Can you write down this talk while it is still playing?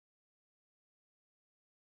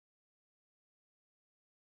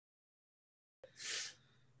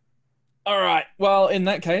All right. Well, in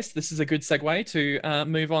that case, this is a good segue to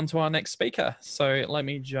move on to our next speaker. So let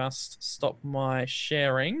me just stop my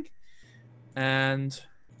sharing and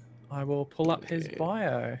I will pull up his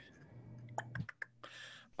bio.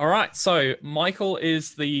 All right. So Michael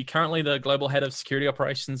is currently the global head of security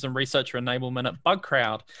operations and researcher enablement at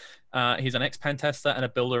Bugcrowd. He's an ex-pentester and a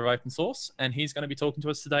builder of open source, and he's going to be talking to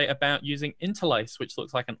us today about using Interlace, which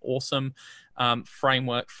looks like an awesome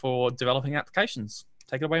framework for developing applications.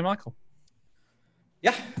 Take it away, Michael.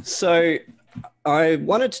 Yeah, so I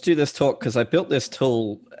wanted to do this talk because I built this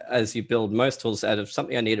tool, as you build most tools, out of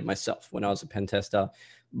something I needed myself when I was a pen tester,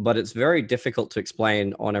 but it's very difficult to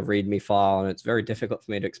explain on a README file, and it's very difficult for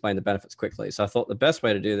me to explain the benefits quickly. So I thought the best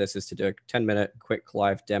way to do this is to do a 10-minute quick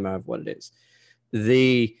live demo of what it is.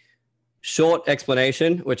 The short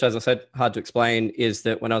explanation, which, as I said, hard to explain, is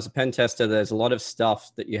that when I was a pen tester, there's a lot of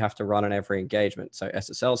stuff that you have to run on every engagement. So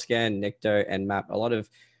SSL scan, NICTO, Nmap, a lot of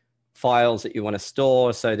files that you want to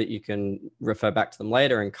store so that you can refer back to them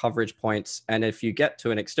later, and coverage points. And if you get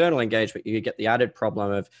to an external engagement, you get the added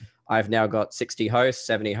problem of I've now got 60 hosts,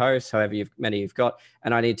 70 hosts, however many you've got,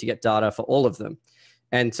 and I need to get data for all of them.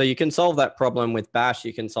 And so you can solve that problem with Bash,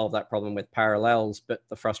 you can solve that problem with parallels, but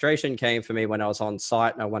the frustration came for me when I was on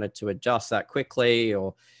site and I wanted to adjust that quickly,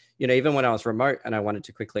 or even when I was remote and I wanted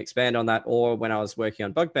to quickly expand on that, or when I was working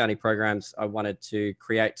on bug bounty programs, I wanted to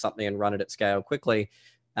create something and run it at scale quickly.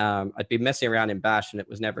 I'd be messing around in Bash and it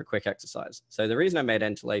was never a quick exercise. So the reason I made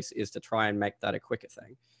Interlace is to try and make that a quicker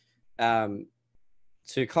thing.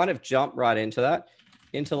 To kind of jump right into that,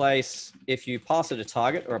 Interlace, if you pass it a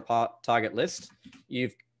target or a target list,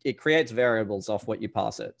 it creates variables off what you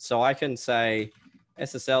pass it. So I can say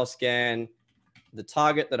SSL scan the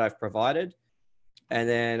target that I've provided, and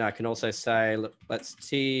then I can also say, let's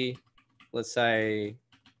say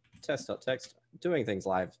test.text, doing things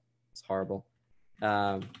live, it's horrible.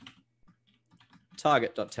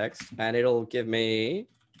 Target.text, and it'll give me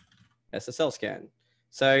SSL scan.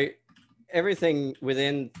 So everything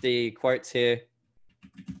within the quotes here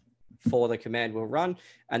for the command will run,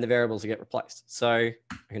 and the variables will get replaced. So I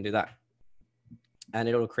can do that, and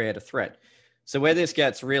it'll create a thread. So where this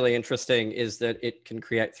gets really interesting is that it can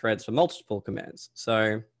create threads for multiple commands.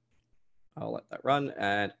 So I'll let that run,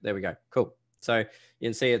 and there we go. Cool. So you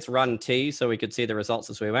can see it's run T, so we could see the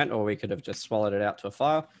results as we went, or we could have just swallowed it out to a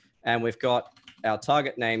file. And we've got our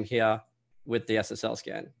target name here with the SSL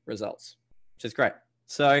scan results, which is great.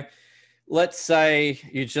 So let's say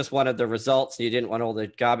you just wanted the results, you didn't want all the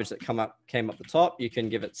garbage that came up the top. You can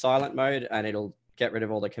give it silent mode, and it'll get rid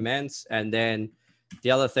of all the commands. And then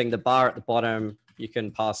the other thing, the bar at the bottom, you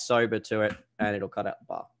can pass sober to it, and it'll cut out the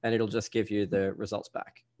bar, and it'll just give you the results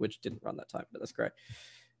back, which didn't run that time, but that's great.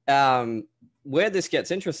 Where this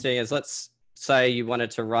gets interesting is, let's say you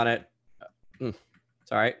wanted to run it.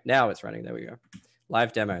 Sorry, now it's running. There we go.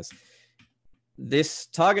 Live demos. This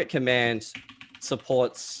target command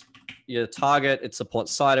supports your target. It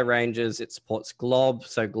supports CIDR ranges. It supports glob.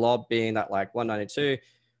 So glob being that like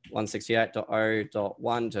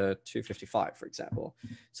 192.168.0.1 to 255, for example.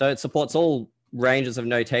 So it supports all ranges of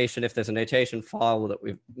notation. If there's a notation file that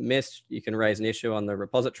we've missed, you can raise an issue on the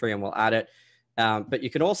repository and we'll add it. But you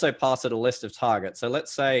can also pass it a list of targets. So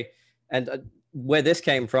let's say, and where this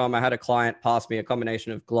came from, I had a client pass me a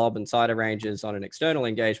combination of glob and CIDR ranges on an external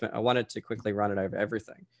engagement. I wanted to quickly run it over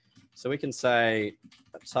everything. So we can say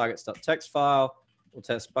targets.txt file, we'll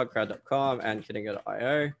test bugcrowd.com and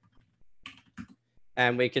kiddingo.io.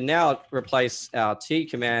 And we can now replace our T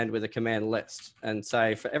command with a command list and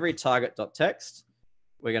say for every target.txt,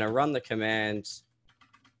 we're going to run the command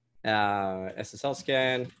SSL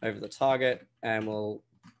scan over the target, and we'll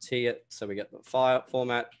T it so we get the file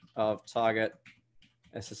format of target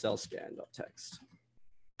SSL scan.txt.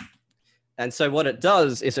 And so what it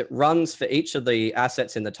does is it runs for each of the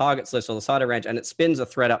assets in the targets list or the CIDR range, and it spins a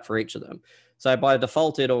thread up for each of them. So by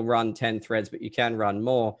default, it'll run 10 threads, but you can run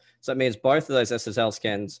more. So it means both of those SSL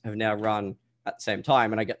scans have now run at the same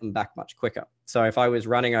time, and I get them back much quicker. So if I was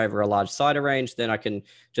running over a large CIDR range, then I can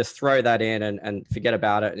just throw that in and forget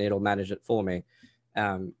about it, and it'll manage it for me.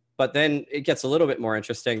 But then it gets a little bit more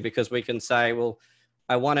interesting because we can say, well,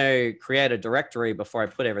 I want to create a directory before I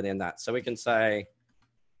put everything in that. So we can say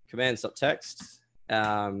commands.txt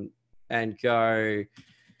and go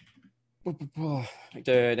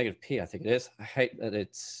 -p, I think it is. I hate that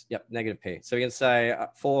it's, yep, -p. So we can say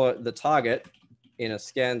for the target in a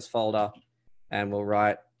scans folder, and we'll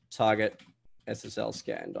write target SSL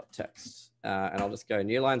scan.txt. And I'll just go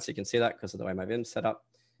new line so you can see that because of the way my Vim's set up.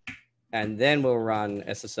 And then we'll run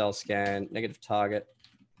SSL scan -target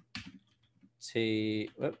T.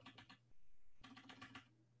 Whoop.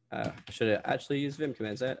 I should have actually used vim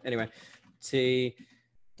commands there. Anyway, t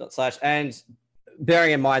dot slash, and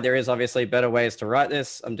bearing in mind, there is obviously better ways to write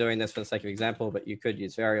this. I'm doing this for the sake of example, but you could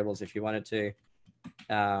use variables if you wanted to.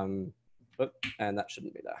 And that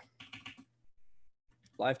shouldn't be there.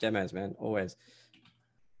 Live demos, man, always.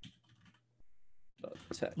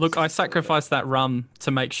 Look, I sacrificed that run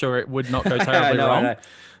to make sure it would not go terribly wrong.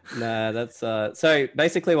 No, that's so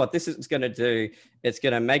basically what this is going to do, it's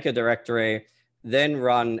going to make a directory, then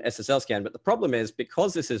run SSL scan. But the problem is,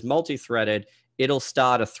 because this is multi-threaded, it'll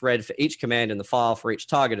start a thread for each command in the file for each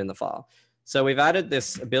target in the file. So we've added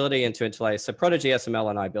this ability into Interlace. So Prodigy SML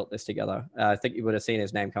and I built this together. I think you would have seen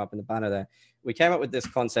his name come up in the banner there. We came up with this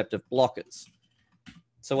concept of blockers.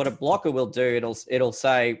 So what a blocker will do, it'll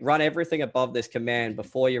say, run everything above this command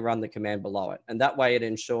before you run the command below it. And that way it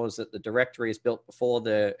ensures that the directory is built before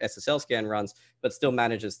the SSL scan runs, but still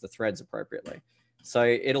manages the threads appropriately. So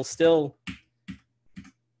it'll still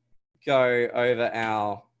go over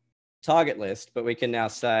our target list, but we can now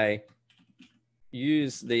say,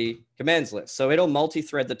 use the commands list. So it'll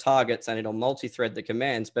multi-thread the targets and it'll multi-thread the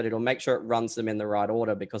commands, but it'll make sure it runs them in the right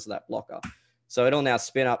order because of that blocker. So it'll now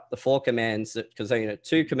spin up the 4 commands, because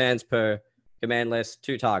 2 commands per command list,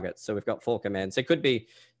 2 targets. So we've got 4 commands. It could be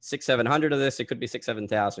 600-700 of this. It could be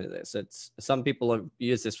 6,000-7,000 of this. Some people have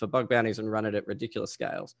used this for bug bounties and run it at ridiculous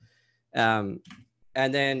scales. And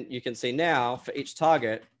then you can see now for each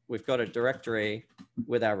target, we've got a directory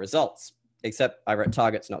with our results, except I wrote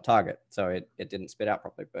targets, not target. So it didn't spit out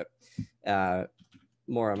properly, but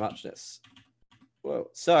more on muchness. Whoa.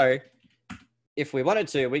 So if we wanted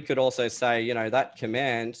to, we could also say, that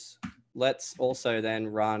command, let's also then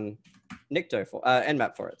run nicto for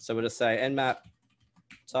nmap for it. So we'll just say nmap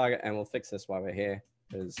target, and we'll fix this while we're here,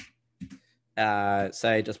 because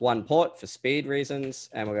say just 1 port for speed reasons,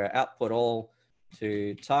 and we'll go output all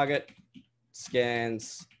to target,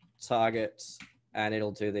 scans, target, and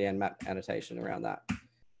it'll do the nmap annotation around that.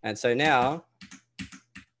 And so now,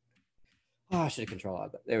 I should have control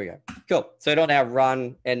that. There we go. Cool. So it'll now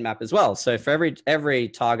run nmap as well. So for every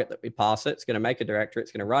target that we pass it's going to make a directory.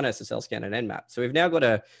 It's going to run SSL scan and nmap. So we've now got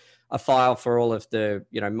a file for all of the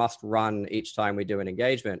must run each time we do an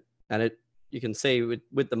engagement. And you can see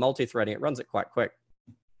with the multi-threading, it runs it quite quick.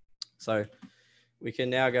 So we can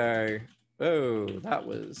now go, oh, that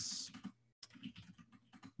was,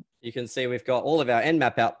 you can see we've got all of our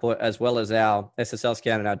nmap output as well as our SSL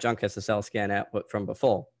scan and our junk SSL scan output from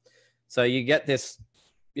before. So you get this,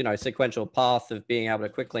 sequential path of being able to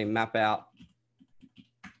quickly map out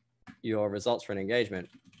your results for an engagement.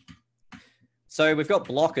 So we've got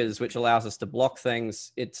blockers, which allows us to block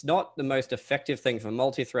things. It's not the most effective thing for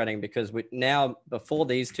multi-threading, because now, before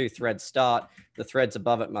these 2 threads start, the threads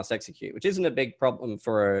above it must execute, which isn't a big problem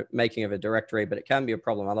for a making of a directory, but it can be a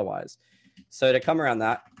problem otherwise. So to come around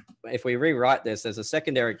that, if we rewrite this, there's a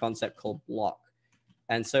secondary concept called block.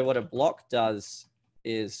 And so what a block does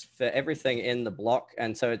is for everything in the block,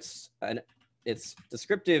 and so it's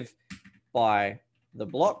descriptive by the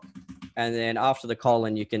block, and then after the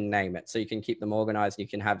colon you can name it, so you can keep them organized, you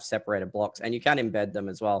can have separated blocks, and you can embed them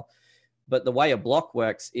as well. But the way a block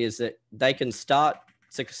works is that they can start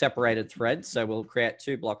separated threads. So we'll create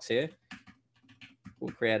 2 blocks here.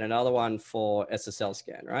 We'll create another one for SSL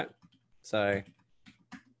scan, right? So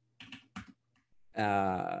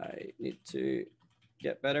I need to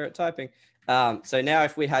get better at typing. So now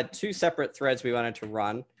if we had 2 separate threads we wanted to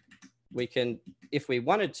run, we can, if we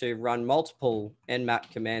wanted to, run multiple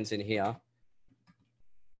nmap commands in here.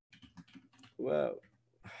 Whoa.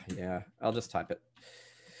 Yeah, I'll just type it.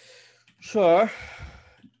 Sure.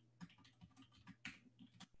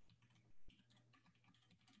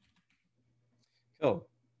 Cool.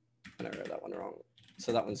 I wrote that one wrong.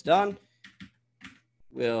 So that one's done.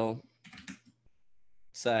 We'll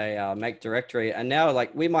say make directory, and now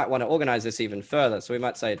we might want to organize this even further. So we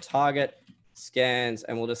might say target, scans,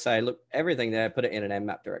 and we'll just say, look, everything there, put it in an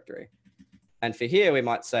nmap directory. And for here, we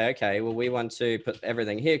might say, okay, well, we want to put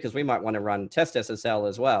everything here because we might want to run test SSL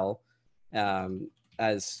as well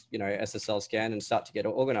as SSL scan and start to get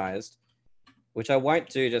organized, which I won't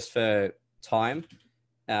do just for time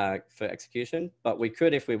for execution, but we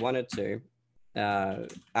could, if we wanted to,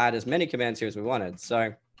 add as many commands here as we wanted.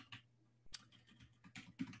 So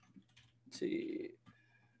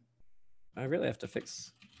I really have to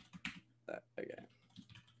fix that.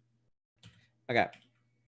 Okay.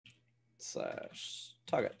 /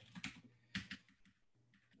 target.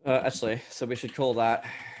 Actually, so we should call that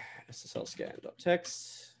SSL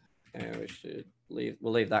scan.text, and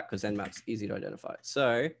we'll leave that because nmap's easy to identify.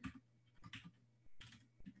 So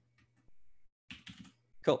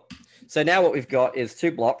cool. So now what we've got is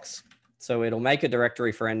 2 blocks. So it'll make a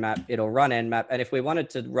directory for Nmap. It'll run Nmap. And if we wanted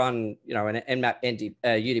to run, you know, an Nmap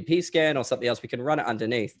UDP scan or something else, we can run it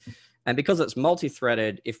underneath. And because it's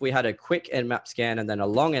multi-threaded, if we had a quick Nmap scan and then a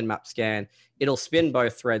long Nmap scan, it'll spin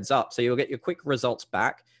both threads up. So you'll get your quick results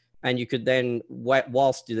back. And you could then,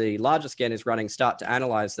 whilst the larger scan is running, start to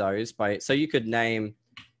analyze those so you could name,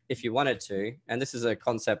 if you wanted to, and this is a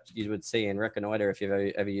concept you would see in Reconnoiter if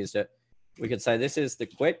you've ever used it. We could say this is the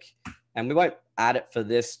quick, and we won't add it for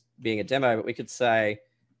this being a demo, but we could say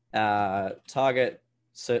target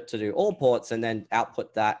to do all ports and then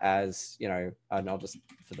output that as, you know, and I'll just,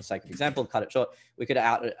 for the sake of example, cut it short. We could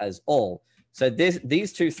output it as all. So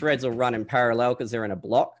these two threads will run in parallel because they're in a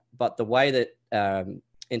block, but the way that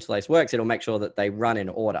Interlace works, it'll make sure that they run in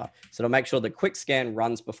order. So it'll make sure the quick scan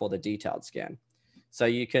runs before the detailed scan. So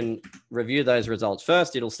you can review those results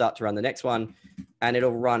first. It'll start to run the next one, and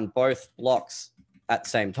it'll run both blocks at the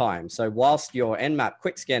same time. So whilst your Nmap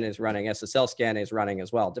quick scan is running, SSL scan is running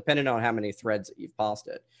as well, depending on how many threads that you've passed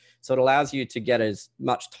it. So it allows you to get as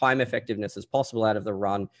much time effectiveness as possible out of the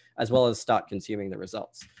run, as well as start consuming the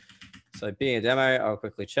results. So being a demo, I'll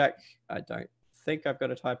quickly check. I don't think I've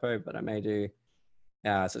got a typo, but I may do.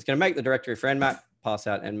 So it's going to make the directory for Nmap, pass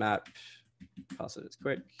out Nmap, pass it as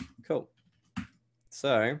quick. Cool.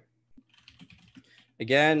 So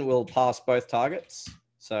again, we'll pass both targets.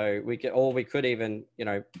 So we could even, you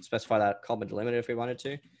know, specify that comma delimiter if we wanted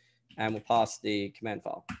to, and we'll pass the command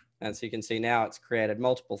file. And so you can see now it's created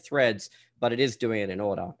multiple threads, but it is doing it in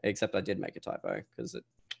order, except I did make a typo because it,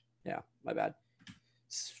 yeah, my bad.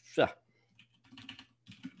 It's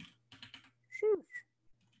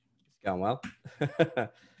going well.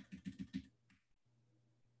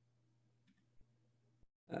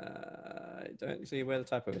 I don't see where the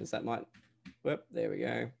typo is. That might, whoop, there we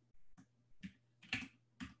go.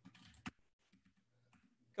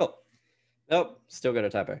 Cool. Nope, still got a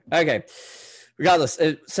typo. Okay. Regardless,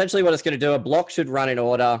 essentially what it's going to do, a block should run in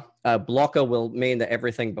order. A blocker will mean that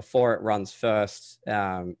everything before it runs first,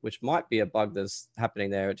 which might be a bug that's happening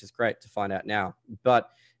there, which is great to find out now. But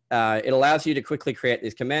it allows you to quickly create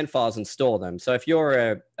these command files and store them. So if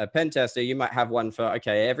you're a pen tester, you might have one for,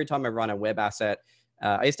 okay, every time I run a web asset,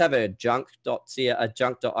 I used to have a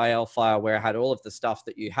junk.il file where I had all of the stuff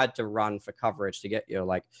that you had to run for coverage to get your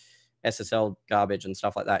like SSL garbage and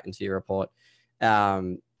stuff like that into your report.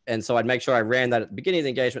 And so I'd make sure I ran that at the beginning of the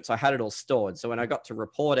engagement. So I had it all stored. So when I got to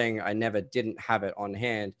reporting, I never didn't have it on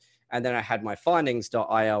hand. And then I had my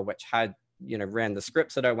findings.il, which had, you know, ran the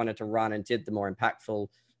scripts that I wanted to run and did the more impactful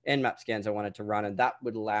Nmap scans I wanted to run. And that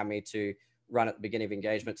would allow me to run at the beginning of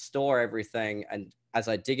engagement, store everything. And as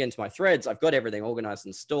I dig into my threads, I've got everything organized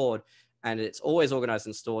and stored. And it's always organized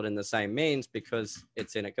and stored in the same means because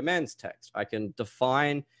it's in a commands text. I can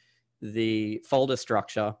define the folder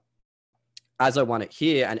structure as I want it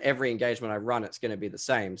here, and every engagement I run, it's going to be the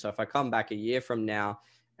same. So if I come back a year from now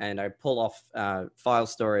and I pull off file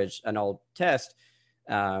storage, an old test,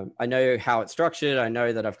 I know how it's structured. I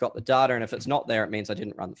know that I've got the data, and if it's not there, it means I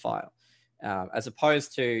didn't run the file. As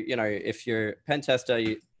opposed to, you know, if you're a pen tester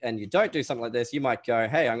and you don't do something like this, you might go,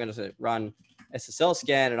 hey, I'm going to run SSL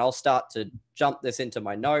scan and I'll start to jump this into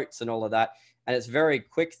my notes and all of that. And it's very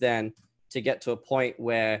quick then to get to a point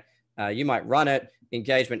where you might run it,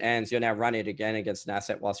 engagement ends, you're now running it again against an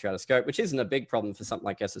asset whilst you're out of scope, which isn't a big problem for something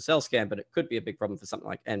like SSL scan, but it could be a big problem for something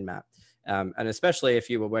like Nmap. And especially if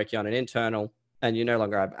you were working on an internal and you no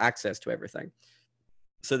longer have access to everything.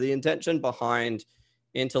 So the intention behind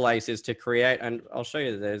Interlace is to create, and I'll show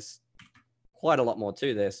you there's quite a lot more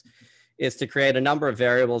to this, is to create a number of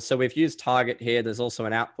variables. So we've used target here. There's also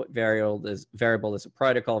an output variable. There's a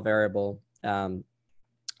protocol variable, a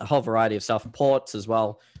whole variety of stuff, ports as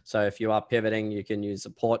well. So if you are pivoting, you can use a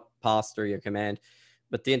port pass through your command.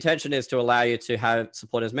 But the intention is to allow you to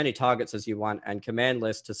support as many targets as you want, and command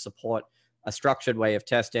list to support a structured way of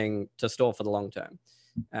testing to store for the long term.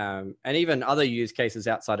 And even other use cases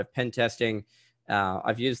outside of pen testing.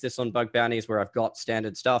 I've used this on bug bounties where I've got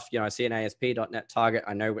standard stuff. You know, I see an ASP.NET target.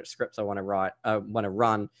 I know which scripts I want to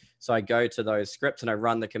run. So I go to those scripts and I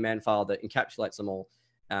run the command file that encapsulates them all.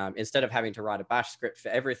 Instead of having to write a bash script for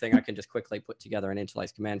everything, I can just quickly put together an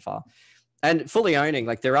Interlace command file. And fully owning,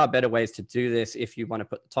 like, there are better ways to do this if you want to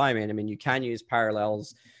put the time in. I mean, you can use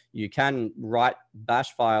parallels, you can write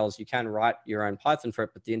bash files, you can write your own Python for it,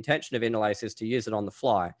 but the intention of Interlace is to use it on the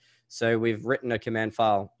fly. So we've written a command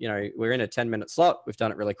file, you know, we're in a 10-minute slot, we've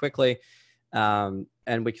done it really quickly, and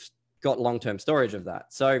we've got long-term storage of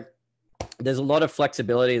that. So there's a lot of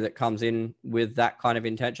flexibility that comes in with that kind of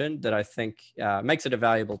intention that I think makes it a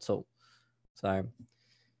valuable tool. So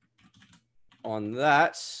on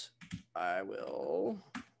that, I will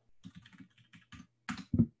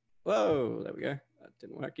Whoa, there we go. That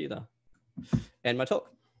didn't work either. And my talk.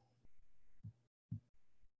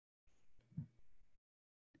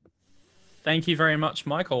 Thank you very much,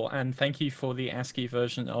 Michael, and thank you for the ASCII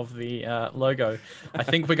version of the logo. I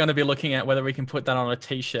think we're going to be looking at whether we can put that on a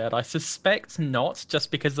t-shirt. I suspect not, just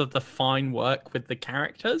because of the fine work with the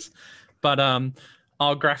characters, but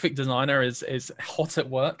our graphic designer is hot at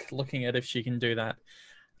work looking at if she can do that.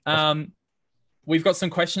 Awesome. We've got some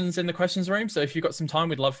questions in the questions room, so if you've got some time,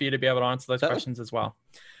 we'd love for you to be able to answer those questions as well.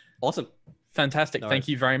 Awesome. Fantastic. Thank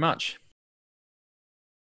you very much.